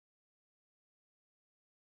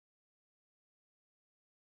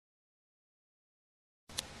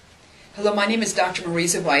Hello, my name is Dr.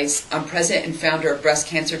 Marisa Weiss. I'm president and founder of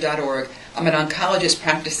breastcancer.org. I'm an oncologist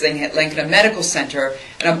practicing at Lincoln Medical Center,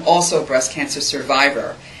 and I'm also a breast cancer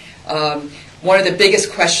survivor. One of the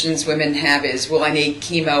biggest questions women have is, will I need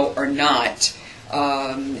chemo or not?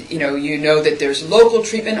 You know that there's local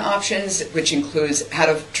treatment options, which includes how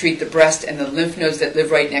to treat the breast and the lymph nodes that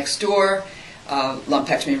live right next door,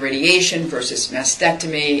 lumpectomy radiation versus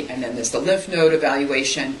mastectomy, and then there's the lymph node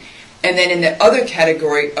evaluation. And then in the other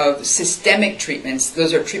category of systemic treatments,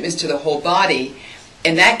 those are treatments to the whole body.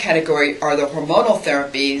 In that category are the hormonal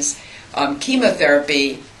therapies,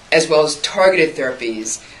 chemotherapy, as well as targeted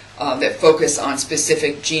therapies that focus on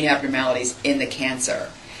specific gene abnormalities in the cancer.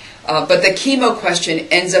 But the chemo question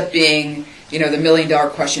ends up being, the million-dollar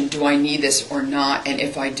question, do I need this or not? And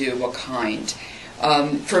if I do, what kind?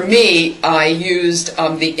 For me, I used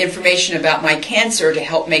the information about my cancer to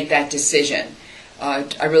help make that decision.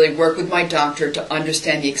 I really worked with my doctor to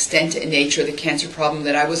understand the extent and nature of the cancer problem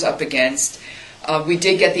that I was up against. We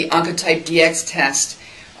did get the Oncotype DX test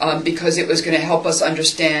because it was going to help us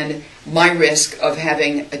understand my risk of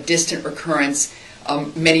having a distant recurrence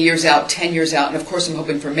many years out, 10 years out, and of course I'm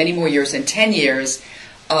hoping for many more years than 10 years,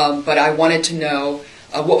 but I wanted to know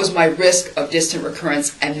what was my risk of distant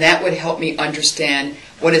recurrence, and that would help me understand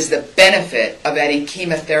what is the benefit of adding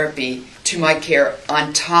chemotherapy to my care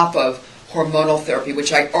on top of hormonal therapy,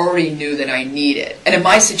 which I already knew that I needed. And in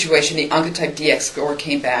my situation, the Oncotype DX score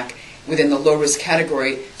came back within the low-risk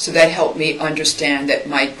category, so that helped me understand that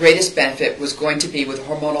my greatest benefit was going to be with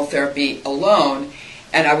hormonal therapy alone,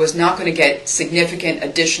 and I was not going to get significant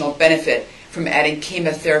additional benefit from adding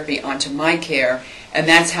chemotherapy onto my care, and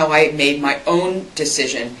that's how I made my own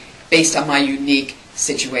decision based on my unique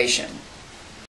situation.